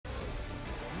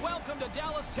to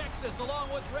Dallas, Texas,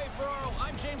 along with Ray Ferraro.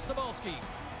 I'm James Cebulski.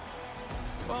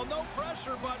 Well, no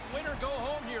pressure, but win or go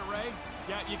home here, Ray.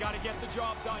 Yeah, you got to get the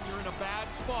job done. You're in a bad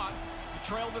spot. You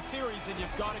trail the series, and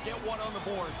you've got to get one on the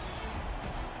board.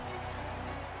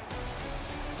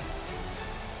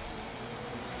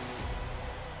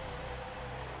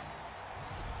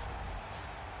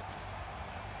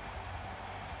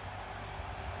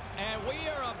 And we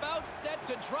are about set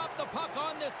to drop the puck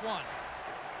on this one.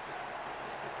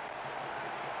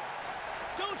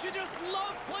 Don't you just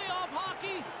love playoff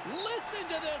hockey? Listen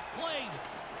to this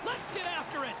place. Let's get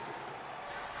after it.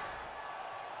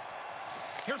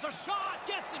 Here's a shot.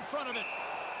 Gets in front of it.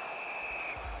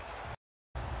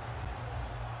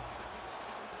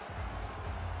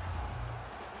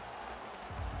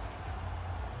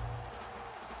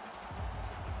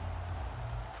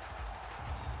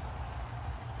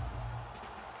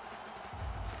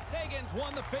 Sagan's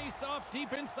won the face-off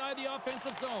deep inside the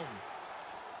offensive zone.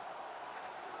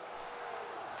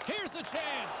 Here's a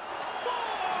chance.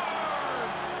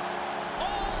 Scores!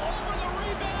 All over the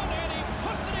rebound, and he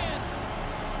puts it in.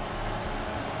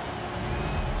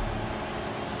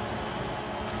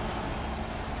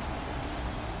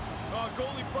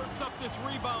 Goalie burps up this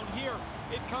rebound here.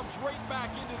 It comes right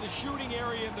back into the shooting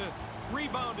area, and the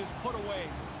rebound is put away.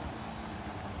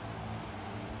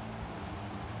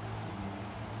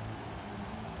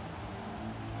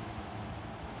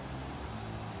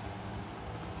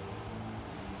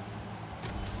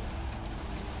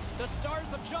 The Stars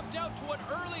have jumped out to an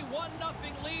early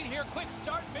 1-0 lead here. Quick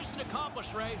start, mission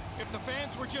accomplished, Ray. If the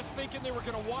fans were just thinking they were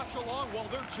going to watch along, well,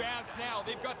 they're jazzed now.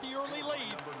 They've got the early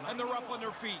lead, and they're up on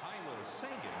their feet.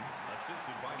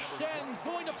 Schen's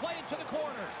going to play it to the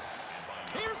corner.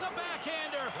 Here's a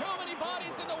backhander. Too many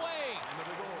bodies in the way.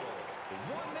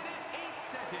 1 minute, 8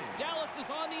 seconds. Dallas is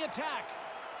on the attack.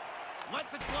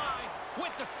 Lets it fly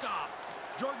with the stop.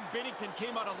 Jordan Binnington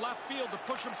came out of left field to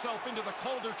push himself into the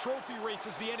Calder Trophy race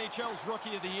as the NHL's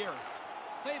Rookie of the Year.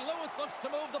 St. Louis looks to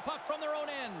move the puck from their own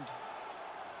end.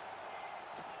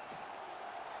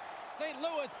 St.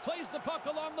 Louis plays the puck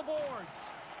along the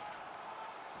boards.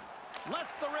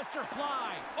 Lets the wrister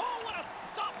fly. Oh, what a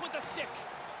stop with the stick.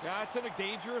 Yeah, it's in a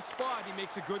dangerous spot. He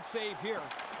makes a good save here.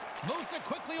 Moves it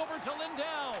quickly over to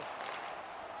Lindell.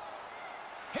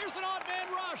 Here's an odd man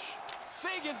rush.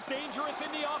 Sagan's dangerous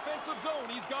in the offensive zone.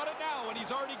 He's got it now, and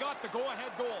he's already got the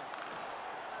go-ahead goal.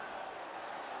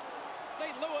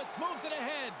 St. Louis moves it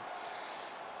ahead.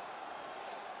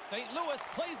 St. Louis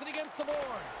plays it against the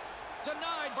boards.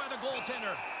 Denied by the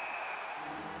goaltender.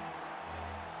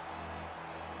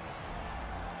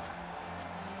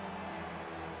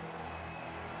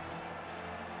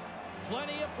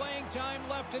 Plenty of playing time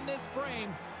left in this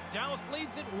frame. Dallas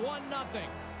leads it 1-0.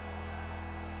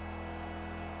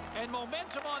 And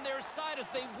momentum on their side as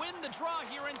they win the draw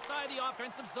here inside the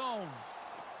offensive zone.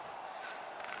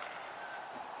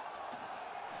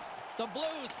 The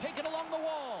Blues take it along the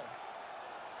wall.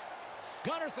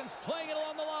 Gunnarson's playing it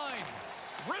along the line.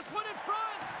 Wrist one in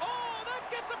front. Oh, that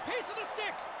gets a piece of the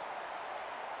stick.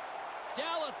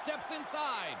 Dallas steps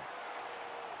inside.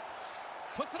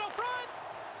 Puts it up front.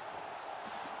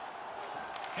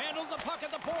 Handles the puck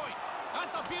at the point.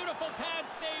 That's a beautiful pad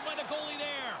save by the goalie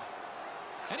there.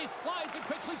 And he slides it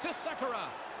quickly to Sekera.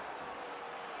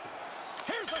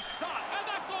 Here's a shot, and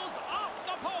that goes off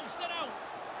the post and out.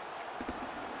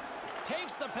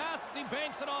 Takes the pass as he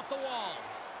banks it off the wall.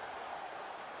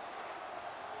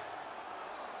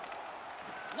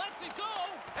 Lets it go,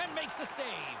 and makes the save.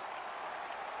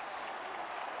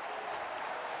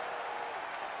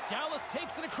 Dallas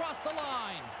takes it across the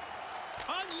line.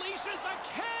 Unleashes a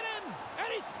cannon, and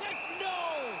he says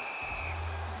no.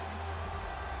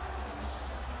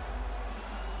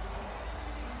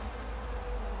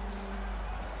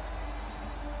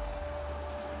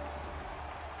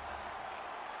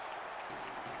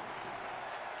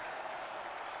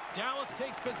 Dallas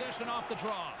takes possession off the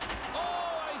draw.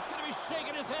 Oh, he's going to be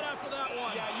shaking his head after that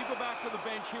one. Yeah, you go back to the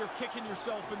bench here, kicking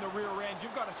yourself in the rear end.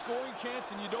 You've got a scoring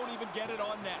chance, and you don't even get it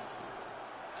on net.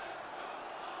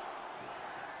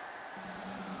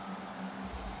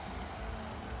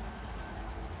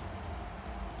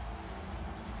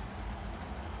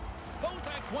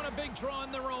 Bozak's won a big draw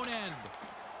in their own end.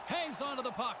 Hangs onto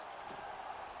the puck.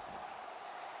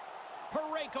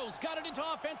 Parayko's got it into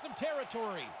offensive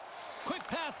territory. Quick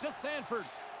pass to Sanford.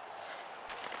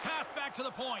 Pass back to the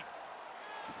point.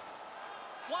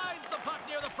 Slides the puck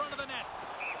near the front of the net.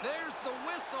 There's the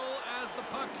whistle as the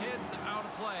puck hits out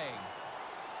of play.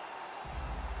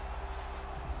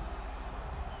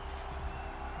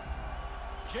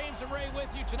 James and Ray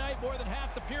with you tonight. More than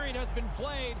half the period has been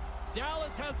played.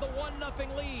 Dallas has the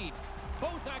 1-0 lead.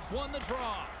 Bozak's won the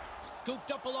draw.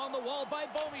 Scooped up along the wall by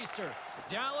Bouwmeester.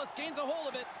 Dallas gains a hold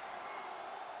of it.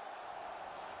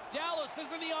 Dallas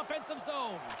is in the offensive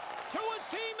zone. To his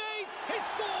teammate, he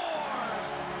scores!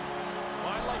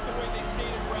 Well, I like the way they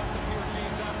stayed aggressive here,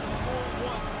 James. After scoring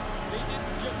once, they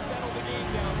didn't just settle the game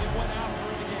down. They went after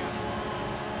it again.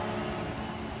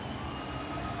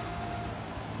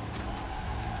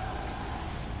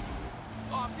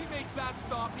 Oh, if he makes that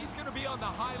stop, he's going to be on the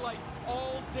highlights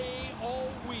all day, all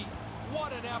week.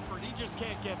 What an effort. He just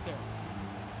can't get there.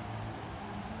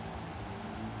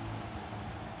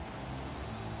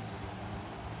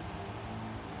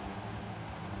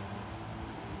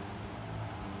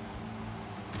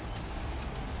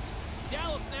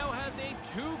 Dallas now has a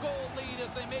 2-goal lead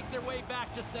as they make their way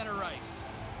back to center ice.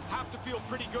 Have to feel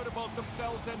pretty good about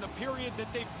themselves and the period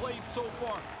that they've played so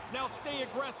far. Now stay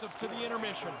aggressive to the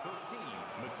intermission.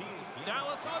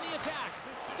 Dallas on the attack.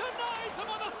 Denies him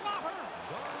on the slapper.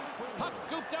 Puck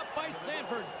scooped up by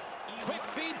Sanford. Quick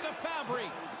feed to Fabry.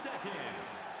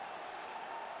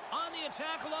 On the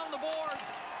attack along the boards.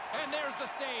 And there's the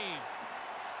save.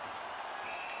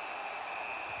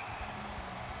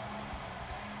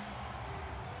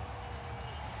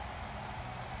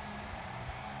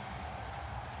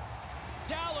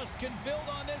 Dallas can build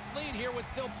on this lead here with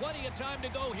still plenty of time to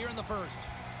go here in the first.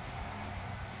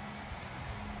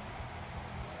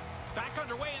 Back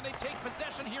underway, and they take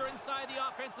possession here inside the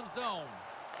offensive zone.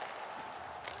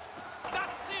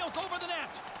 That sails over the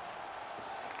net.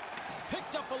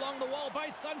 Picked up along the wall by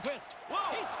Sundqvist.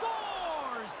 Whoa! He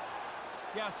scores!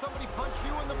 Yeah, somebody punch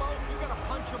you in the mouth, you got to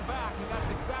punch them back, and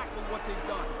that's exactly what they've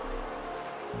done.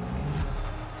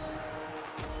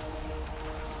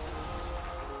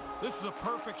 This is a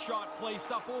perfect shot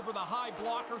placed up over the high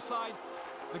blocker side.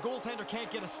 The goaltender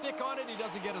can't get a stick on it. He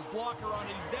doesn't get his blocker on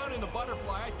it. He's down in the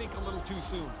butterfly, I think, a little too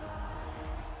soon.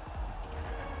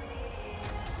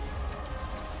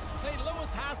 St.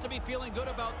 Louis has to be feeling good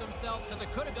about themselves because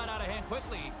it could have got out of hand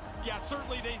quickly. Yeah,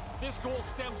 certainly this goal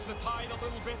stems the tide a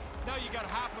little bit. Now you got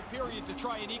half a period to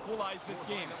try and equalize this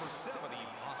game.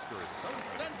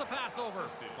 Sends the pass over.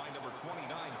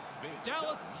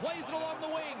 Dallas plays it along the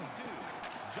wing.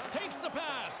 Takes the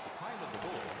pass.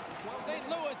 St.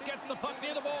 Louis gets the puck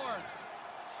near the boards.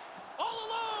 All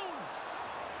alone.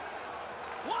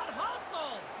 What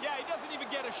hustle! Yeah, he doesn't even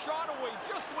get a shot away.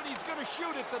 Just when he's going to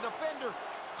shoot it, the defender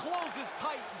closes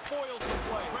tight and foils the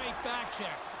play. Great back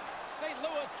check. St.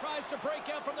 Louis tries to break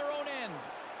out from their own end.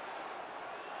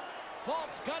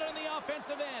 Falk's got it on the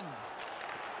offensive end.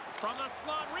 From the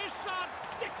slot, wrist shot,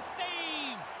 stick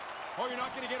save. Oh, you're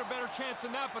not going to get a better chance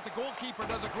than that, but the goalkeeper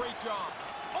does a great job.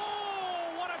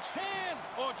 Oh, what a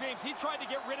chance! Oh, James, he tried to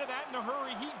get rid of that in a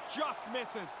hurry. He just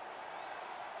misses.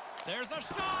 There's a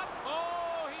shot.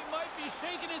 Oh, he might be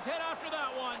shaking his head after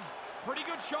that one. Pretty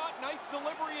good shot. Nice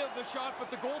delivery of the shot,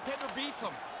 but the goaltender beats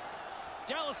him.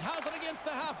 Dallas has it against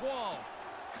the half wall.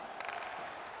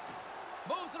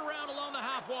 Moves it around along the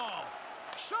half wall.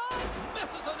 Shot!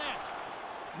 Misses the net.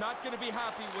 Not going to be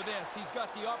happy with this. He's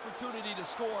got the opportunity to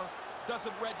score.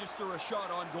 Doesn't register a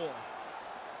shot on goal.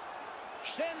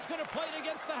 Schen's going to play it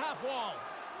against the half wall.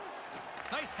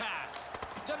 Nice pass.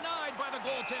 Denied by the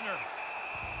goaltender.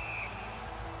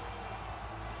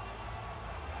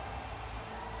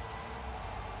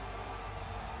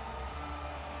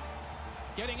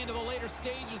 Getting into the later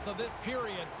stages of this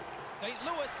period, St.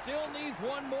 Louis still needs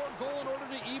one more goal in order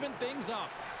to even things up.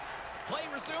 Play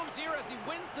resumes here as he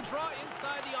wins the draw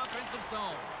inside the offensive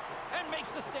zone and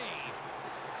makes the save.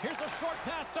 Here's a short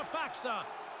pass to Faxa.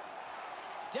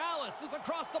 Dallas is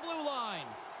across the blue line.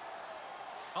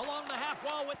 Along the half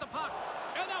wall with the puck,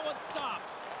 and that one's stopped.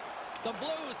 The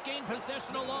Blues gain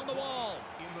possession along the wall.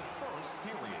 In the first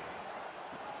period.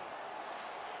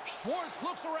 Schwartz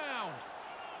looks around.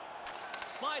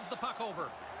 Slides the puck over.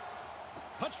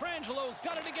 Petrangelo's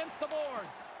got it against the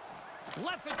boards.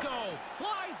 Lets it go.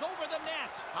 Flies over the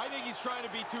net. I think he's trying to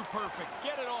be too perfect.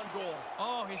 Get it on goal.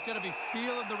 Oh, he's going to be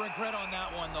feeling the regret on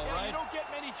that one, though, Yeah, right? you don't get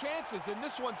many chances, and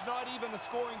this one's not even a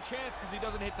scoring chance because he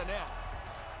doesn't hit the net.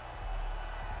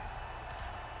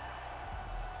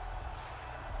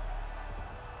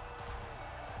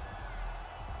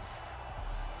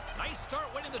 Nice start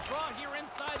winning the draw here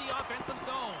inside the offensive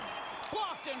zone.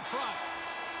 Blocked in front.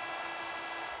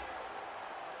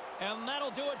 And that'll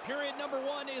do it. Period number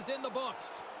 1 is in the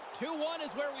books. 2-1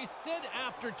 is where we sit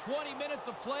after 20 minutes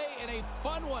of play, and a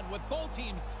fun one with both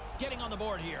teams getting on the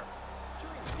board here.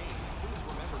 During the game, please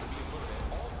remember to be alert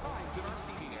at all times in our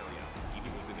seating area.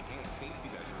 Even with enhanced safety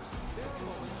measures, there are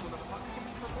moments when a puck can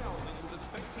be propelled into the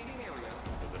spectating area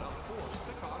with enough force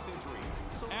to cause injury.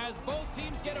 So as Both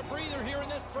teams get a breather here in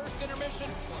this first intermission.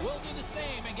 We'll do the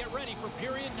same and get ready for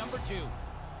period number 2.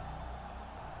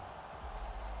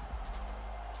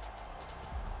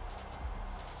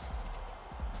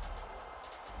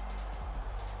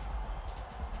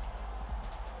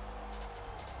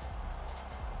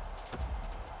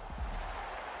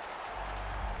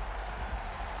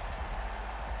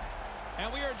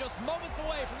 And we are just moments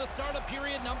away from the start of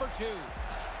period number 2.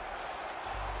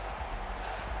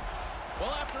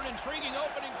 Well, after an intriguing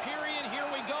opening period, here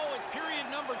we go. It's period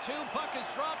number 2. Puck is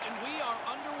dropped, and we are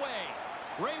underway.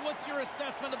 Ray, what's your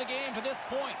assessment of the game to this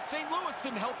point? St. Louis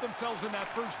didn't help themselves in that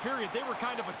first period. They were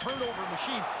kind of a turnover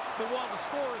machine. But while the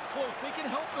score is close, they can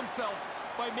help themselves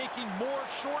by making more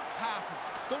short passes.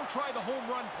 Don't try the home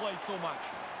run play so much.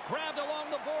 Grabbed along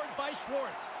the boards by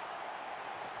Schwartz.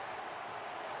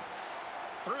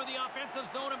 Through the offensive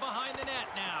zone and behind the net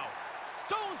now.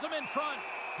 Stones him in front.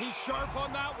 He's sharp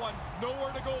on that one.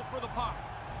 Nowhere to go for the puck.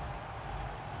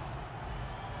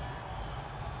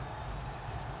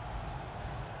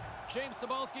 James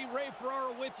Cybulski, Ray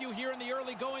Ferraro with you here in the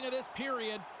early going of this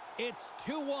period. It's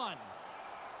 2-1.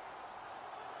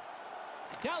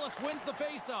 Dallas wins the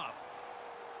faceoff.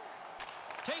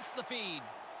 Takes the feed.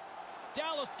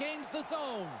 Dallas gains the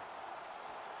zone.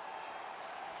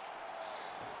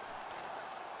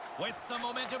 With some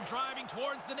momentum driving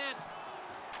towards the net.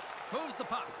 Moves the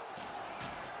puck.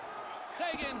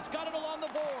 Sagan's got it along the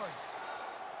boards.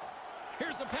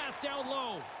 Here's a pass down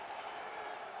low.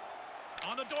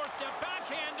 On the doorstep,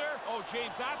 backhander. Oh,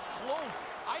 James, that's close.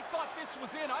 I thought this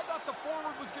was in. I thought the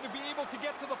forward was going to be able to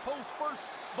get to the post first,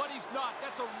 but he's not.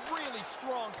 That's a really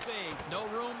strong save. No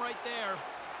room right there.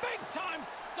 Big time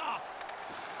stop.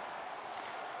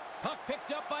 Puck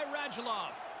picked up by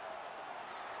Radulov.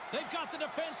 They've got the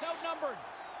defense outnumbered.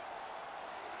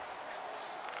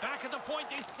 Back at the point,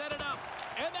 they set it up.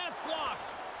 And that's blocked.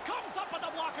 Comes up on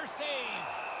the blocker save.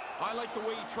 I like the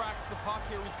way he tracks the puck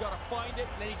here. He's got to find it,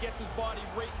 and then he gets his body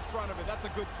right in front of it. That's a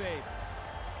good save.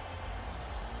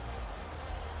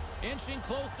 Inching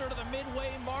closer to the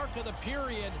midway mark of the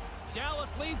period.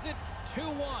 Dallas leads it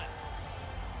 2-1.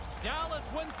 Dallas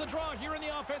wins the draw here in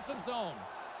the offensive zone.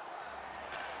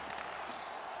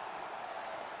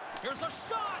 Here's a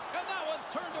shot, and that one's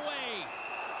turned away.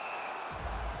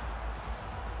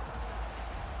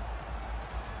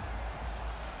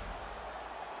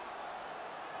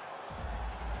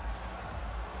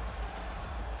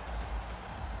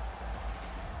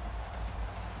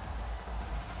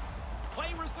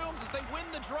 Play resumes as they win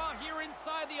the draw here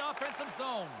inside the offensive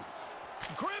zone.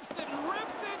 Grips it,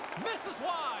 rips it, misses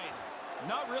wide.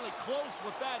 Not really close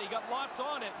with that. He got lots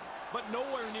on it, but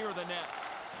nowhere near the net.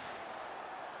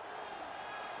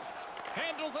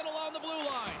 Handles it along the blue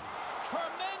line.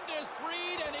 Tremendous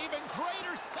read and even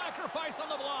greater sacrifice on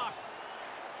the block.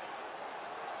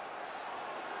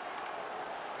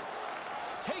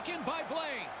 Taken by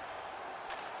Blaine.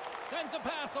 Sends a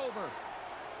pass over.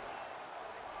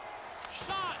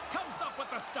 Shot comes up with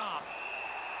the stop.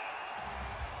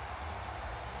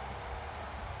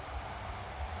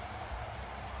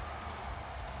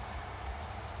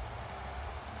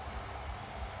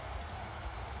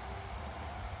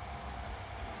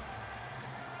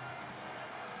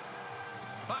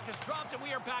 Puck is dropped and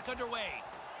we are back underway.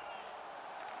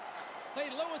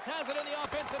 St. Louis has it in the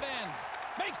offensive end.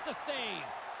 Makes the save.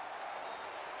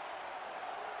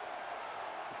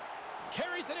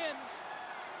 Carries it in.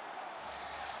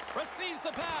 Receives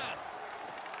the pass.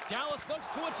 Dallas looks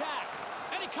to attack.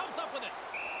 And he comes up with it.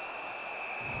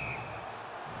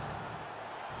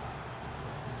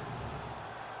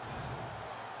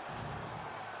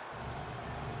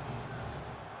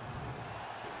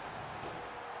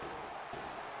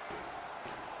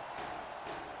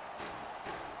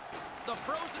 The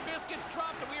frozen biscuits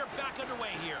dropped and we are back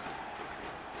underway here.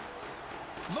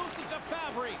 Moves it to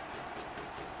Fabry.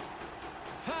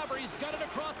 Fabry's got it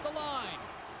across the line.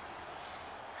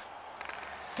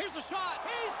 Here's a shot.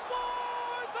 He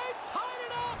scores! They tied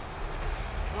it up!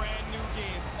 Brand new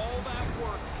game. All that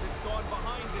work that's gone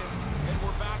behind this, and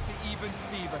we're back to even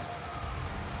Steven.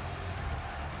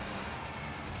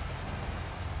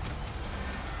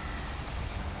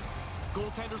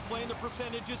 Goaltender's playing the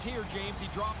percentages here, James. He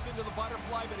drops into the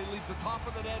butterfly, but he leaves the top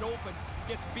of the net open.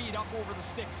 Gets beat up over the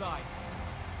stick side.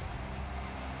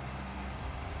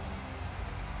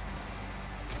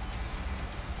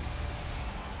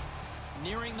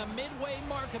 Nearing the midway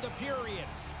mark of the period.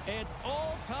 It's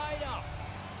all tied up.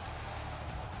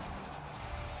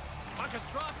 Puck is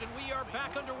dropped and we are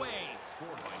back underway.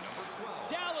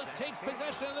 Dallas takes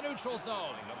possession of the neutral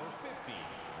zone.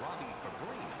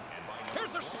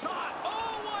 Here's a shot.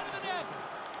 Oh, wide of the net.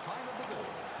 Time of the goal,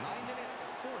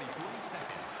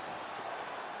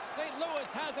 St.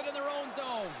 Louis has it in their own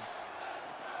zone.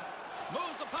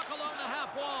 Moves the puck along the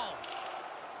half wall.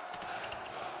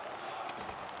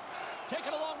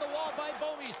 Taken along the wall by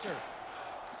Bouwmeester.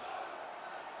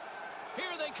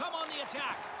 Here they come on the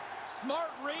attack. Smart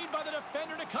read by the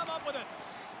defender to come up with it.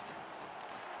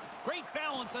 Great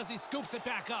balance as he scoops it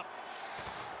back up.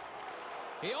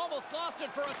 He almost lost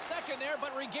it for a second there,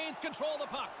 but regains control of the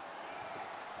puck.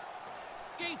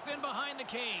 Skates in behind the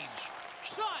cage.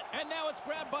 Shot, and now it's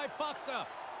grabbed by Faksa.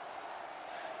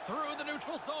 Through the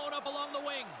neutral zone, up along the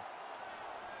wing.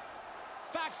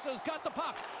 Faksa's got the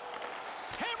puck.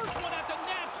 Hammers one at the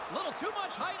net. A little too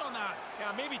much height on that. Yeah,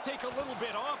 maybe take a little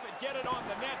bit off and get it on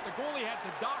the net. The goalie had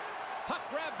to duck. Puck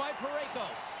grabbed by Parayko,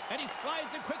 and he slides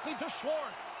it quickly to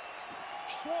Schwartz.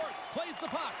 Schwartz plays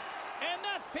the puck, and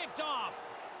that's picked off.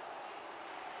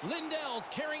 Lindell's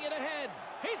carrying it ahead.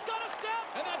 He's got a step,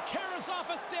 and that carries off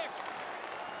a stick.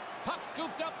 Puck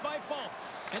scooped up by Falk,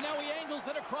 and now he angles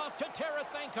it across to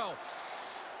Tarasenko.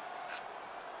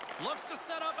 Looks to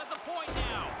set up at the point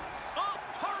now. Off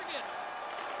target.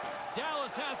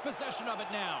 Dallas has possession of it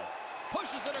now.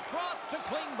 Pushes it across to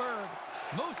Klingberg.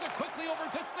 Moves it quickly over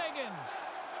to Seguin.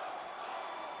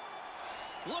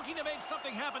 Looking to make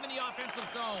something happen in the offensive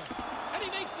zone. And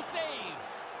he makes the save.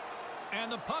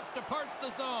 And the puck departs the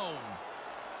zone.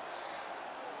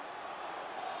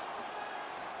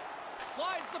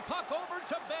 Slides the puck over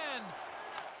to Ben.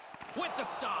 With the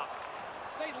stop.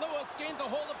 St. Louis gains a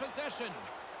hold of possession.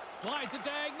 Slides it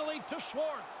diagonally to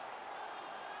Schwartz.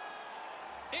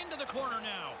 Into the corner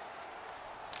now.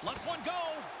 Lets one go.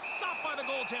 Stopped by the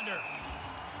goaltender.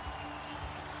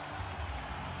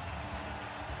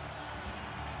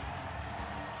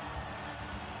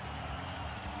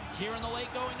 Here in the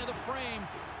late going to the frame.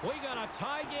 We got a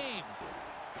tie game.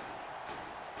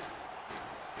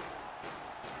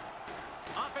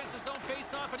 Offensive zone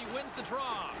face-off, and he wins the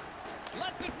draw.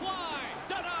 Lets it fly.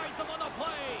 Denies him on the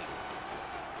play.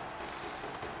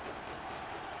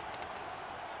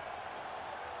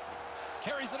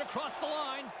 Carries it across the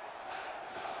line.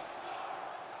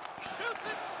 Shoots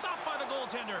it. Stopped by the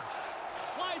goaltender.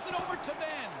 Slides it over to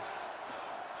Ben.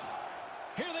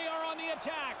 Here they are on the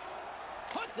attack.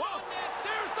 Puts it on net.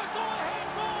 There's the go-ahead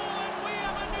goal, and we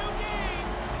have a new game.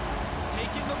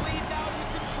 Taking the lead now, you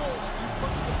control it. You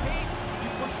push the pace, you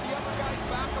push the other guys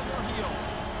back on their heels.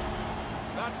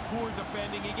 That's poor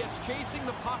defending. He gets chasing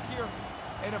the puck here,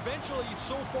 and eventually he's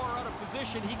so far out of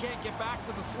position he can't get back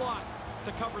to the slot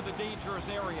to cover the dangerous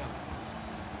area.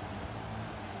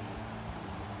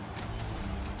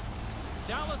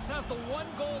 Dallas has the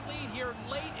one-goal lead here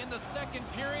late in the second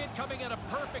period, coming at a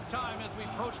perfect time as we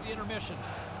approach the intermission.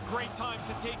 Great time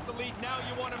to take the lead. Now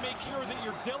you want to make sure that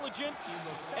you're diligent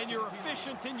and you're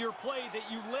efficient in your play, that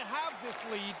you have this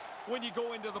lead when you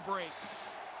go into the break.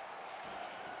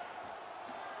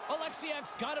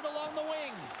 Alexiak's got it along the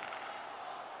wing.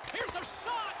 Here's a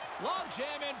shot. Long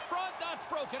jam in front. That's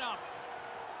broken up.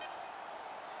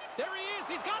 There he is.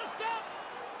 He's got a step.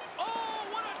 Oh,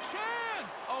 what a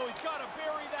chance. Oh, he's got to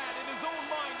bury that. In his own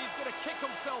mind, he's going to kick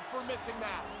himself for missing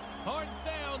that. Horn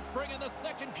sounds, bringing the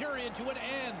second period to an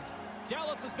end.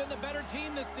 Dallas has been the better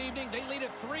team this evening. They lead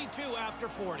it 3-2 after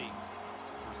 40. Present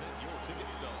your ticket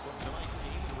stub from tonight's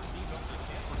game and receive up to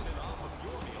 10% off of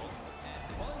your meal.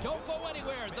 Don't go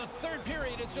anywhere. The third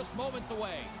period is just moments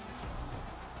away.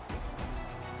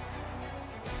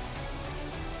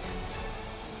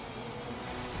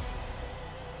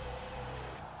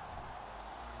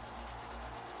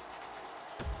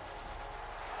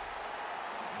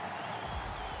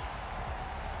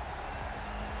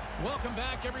 Welcome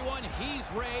back, everyone. He's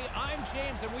Ray, I'm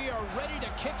James, and we are ready to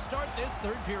kickstart this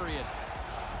third period.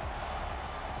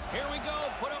 Here we go.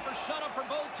 Put up or shut up for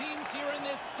both teams here in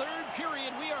this third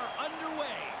period. We are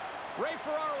underway. Ray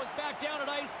Ferraro is back down at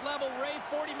ice level. Ray,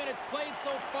 40 minutes played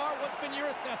so far. What's been your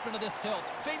assessment of this tilt?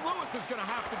 St. Louis is going to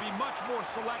have to be much more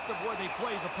selective where they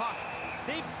play the puck.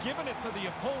 They've given it to the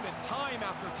opponent time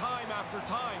after time after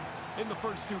time in the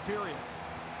first two periods.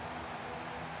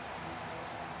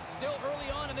 Still early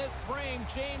on in this frame,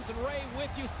 James and Ray with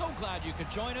you. So glad you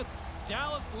could join us.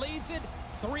 Dallas leads it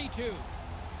 3-2.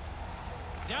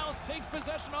 Dallas takes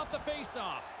possession off the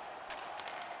faceoff.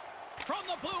 From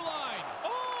the blue line.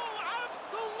 Oh,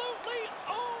 absolutely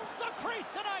owns the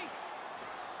crease tonight.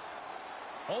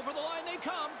 Over the line they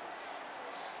come.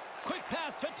 Quick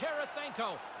pass to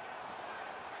Tarasenko.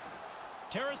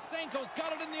 Tarasenko's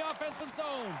got it in the offensive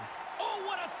zone. Oh,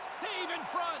 what a save in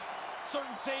front.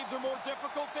 Certain saves are more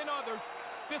difficult than others.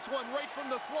 This one right from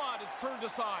the slot is turned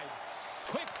aside.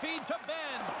 Quick feed to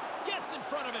Ben. Gets in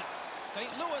front of it. St.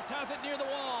 Louis has it near the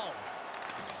wall.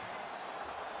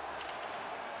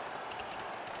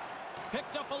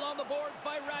 Picked up along the boards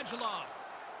by Radulov.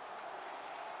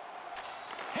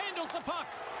 Handles the puck.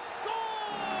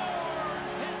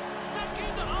 Scores! His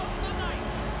second of the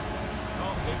night.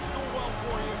 Well, things go well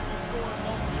for you if you score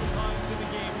multiple times in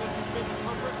the game. This has been a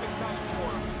terrific night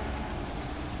for him.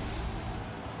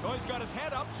 Oh, he's got his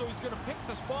head up, so he's going to pick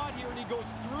the spot here, and he goes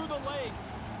through the legs.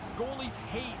 Goalies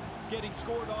hate getting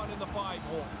scored on in the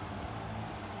 5-hole.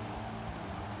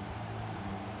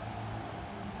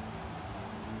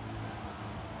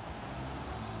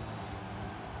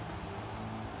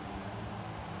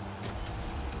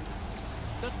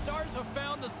 The Stars have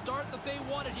found the start that they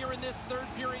wanted here in this third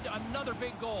period. Another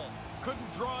big goal.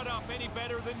 Couldn't draw it up any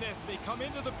better than this. They come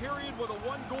into the period with a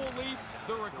 1-goal lead.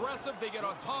 They're aggressive. They get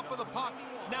on top of the puck.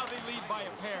 Now they lead by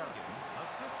a pair.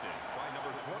 Assisted by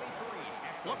number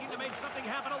 23. Looking to make something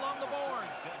happen along the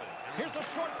boards. Here's a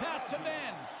short pass to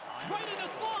Ben. Right in the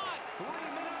slot. 3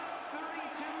 minutes,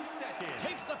 32 seconds.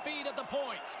 Takes the feed at the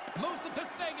point. Moves it to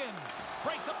Seguin.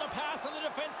 Breaks up the pass in the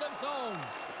defensive zone.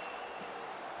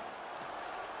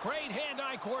 Great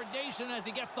hand-eye coordination as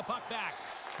he gets the puck back.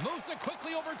 Moves it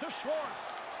quickly over to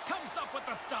Schwartz. Comes up with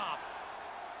the stop.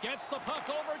 Gets the puck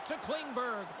over to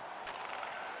Klingberg.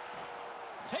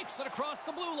 Takes it across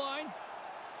the blue line.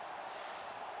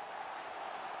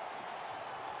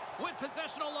 With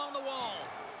possession along the wall.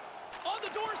 On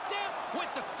the doorstep with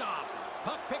the stop.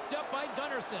 Puck picked up by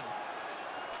Gunnarsson.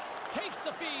 Takes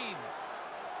the feed.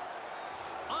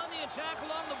 On the attack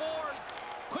along the boards.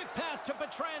 Quick pass to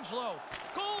Pietrangelo.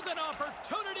 Golden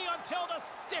opportunity until the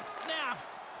stick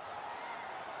snaps.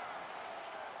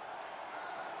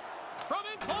 From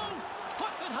in close.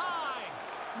 Puts it high.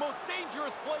 Most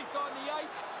dangerous place on the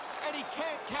ice, and he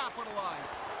can't capitalize.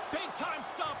 Big time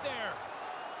stop there.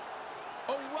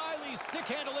 O'Reilly stick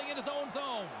handling in his own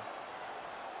zone.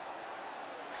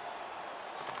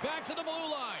 Back to the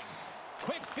blue line.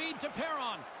 Quick feed to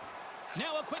Perron.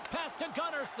 Now a quick pass to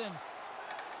Gunnarsson.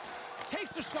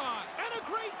 Takes a shot, and a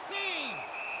great save.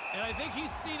 And I think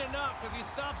he's seen enough because he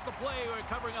stops the play by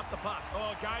covering up the puck.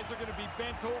 Oh, guys are going to be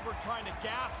bent over trying to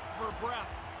gasp for breath.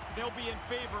 They'll be in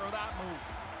favor of that move.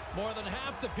 More than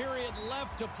half the period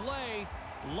left to play.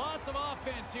 Lots of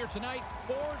offense here tonight.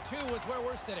 4-2 is where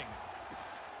we're sitting.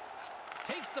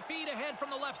 Takes the feed ahead from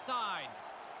the left side.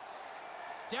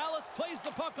 Dallas plays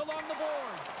the puck along the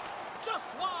boards.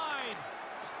 Just wide.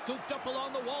 Scooped up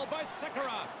along the wall by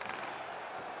Sekera.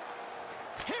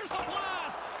 Here's a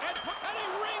blast, and he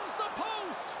rings the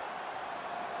post.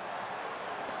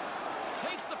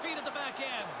 Takes the feed at the back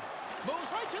end.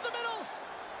 Moves right to the middle.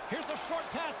 Here's a short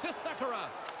pass to Sekera.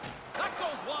 That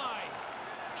goes wide.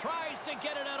 Tries to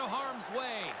get it out of harm's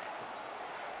way.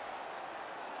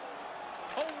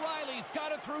 O'Reilly's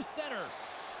got it through center.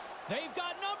 They've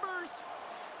got numbers.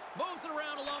 Moves it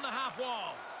around along the half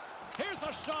wall. Here's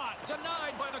a shot,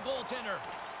 denied by the goaltender.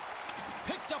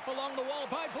 Picked up along the wall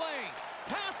by Blay.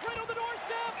 Pass right on the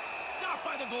doorstep. Stopped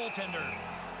by the goaltender.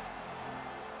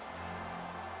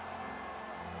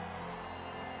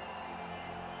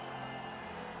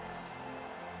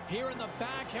 Here in the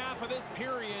back half of this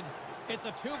period, it's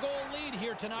a 2-goal lead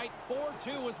here tonight.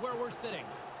 4-2 is where we're sitting.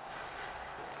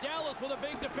 Dallas with a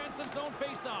big defensive zone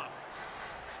faceoff.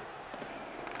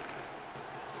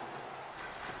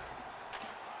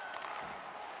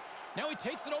 Now he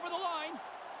takes it over the line.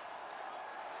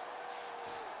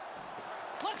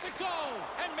 Lets it go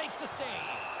and makes the save.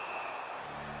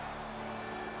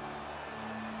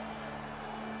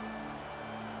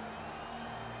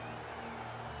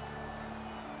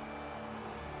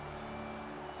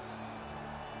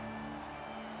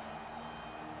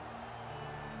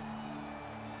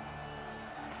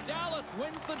 Dallas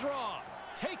wins the draw.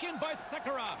 Taken by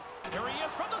Sekera. There he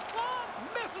is from the slot.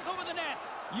 Misses over the net.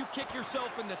 You kick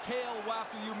yourself in the tail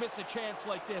after you miss a chance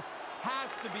like this.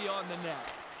 Has to be on the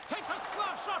net. Takes a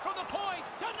slap shot from the point.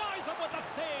 Denies him with a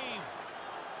save.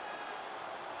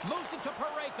 Moves it to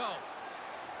Parayko.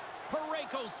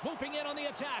 Parayko swooping in on the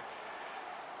attack.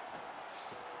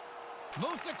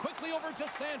 Moves it quickly over to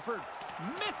Sanford.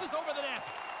 Misses over the net.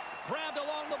 Grabbed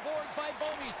along the boards by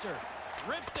Bouwmeester.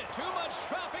 Rips it. Too much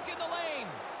traffic in the lane.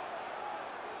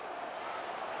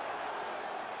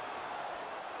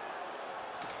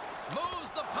 Moves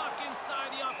the puck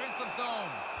inside the offensive zone.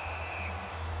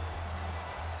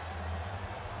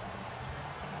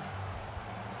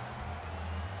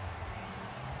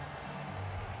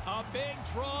 A big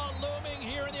draw looming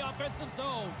here in the offensive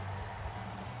zone.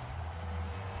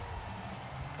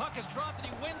 Puck is dropped and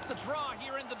he wins the draw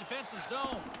here in the defensive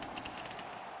zone.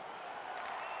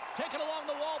 Taken along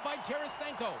the wall by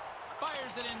Tarasenko.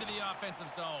 Fires it into the offensive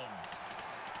zone.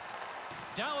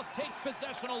 Dallas takes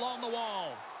possession along the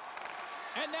wall.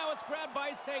 And now it's grabbed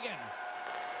by Sagan.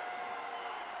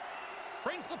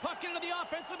 Brings the puck into the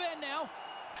offensive end now.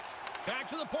 Back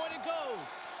to the point it goes.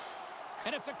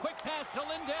 And it's a quick pass to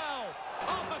Lindell.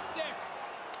 Off a stick.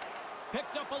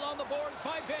 Picked up along the boards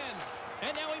by Ben.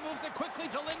 And now he moves it quickly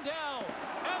to Lindell.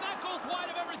 And that goes wide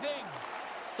of everything.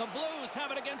 The Blues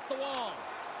have it against the wall.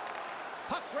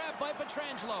 Puck grabbed by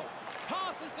Pietrangelo.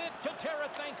 Tosses it to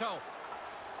Tarasenko.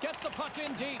 Gets the puck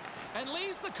in deep. And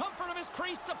leaves the comfort of his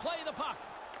crease to play the puck.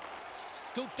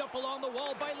 Scooped up along the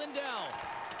wall by Lindell.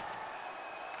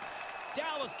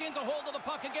 Dallas gains a hold of the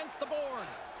puck against the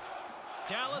boards.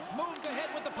 Dallas moves ahead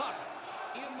with the puck.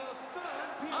 In the third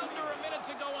period. Under a minute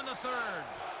to go in the third.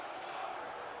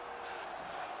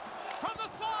 From the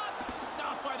slot.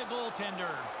 Stopped by the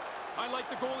goaltender. I like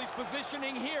the goalie's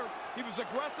positioning here. He was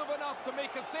aggressive enough to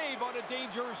make a save on a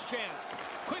dangerous chance.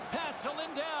 Quick pass to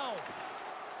Lindell.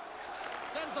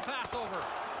 Sends the pass over.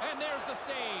 And there's the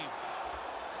save.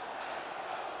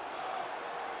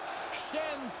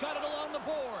 Schen's got it along the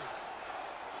boards.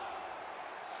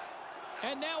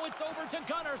 And now it's over to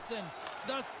Gunnarsson.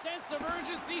 The sense of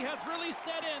urgency has really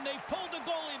set in. They pulled the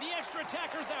goalie. The extra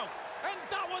attacker's out. And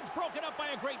that one's broken up by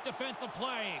a great defensive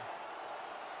play.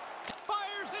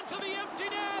 Fires into the empty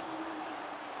net.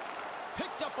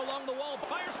 Picked up along the wall.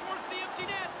 Fires towards the empty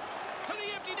net. To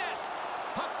the empty net.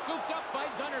 Puck scooped up by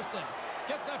Gunnarsson.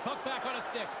 Gets that puck back on a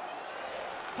stick.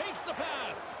 Takes the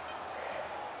pass.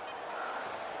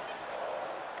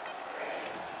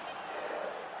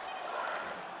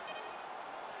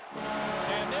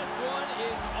 And this one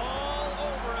is all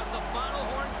over as the final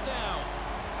horn sounds.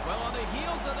 Well, on the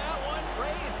heels of that one,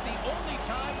 Ray, it's the only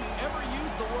time we've ever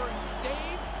used the word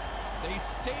stave. They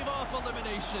stave off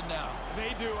elimination now.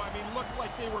 They do. I mean, looked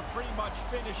like they were pretty much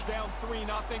finished down 3-0.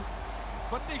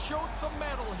 But they showed some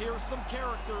mettle here, some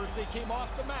characters. They came off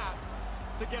the mat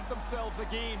to get themselves a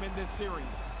game in this series.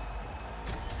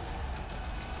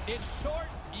 In short,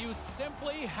 you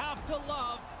simply have to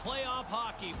love playoff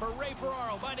hockey. For Ray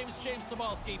Ferraro, my name is James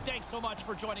Cybulski. Thanks so much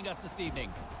for joining us this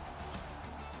evening.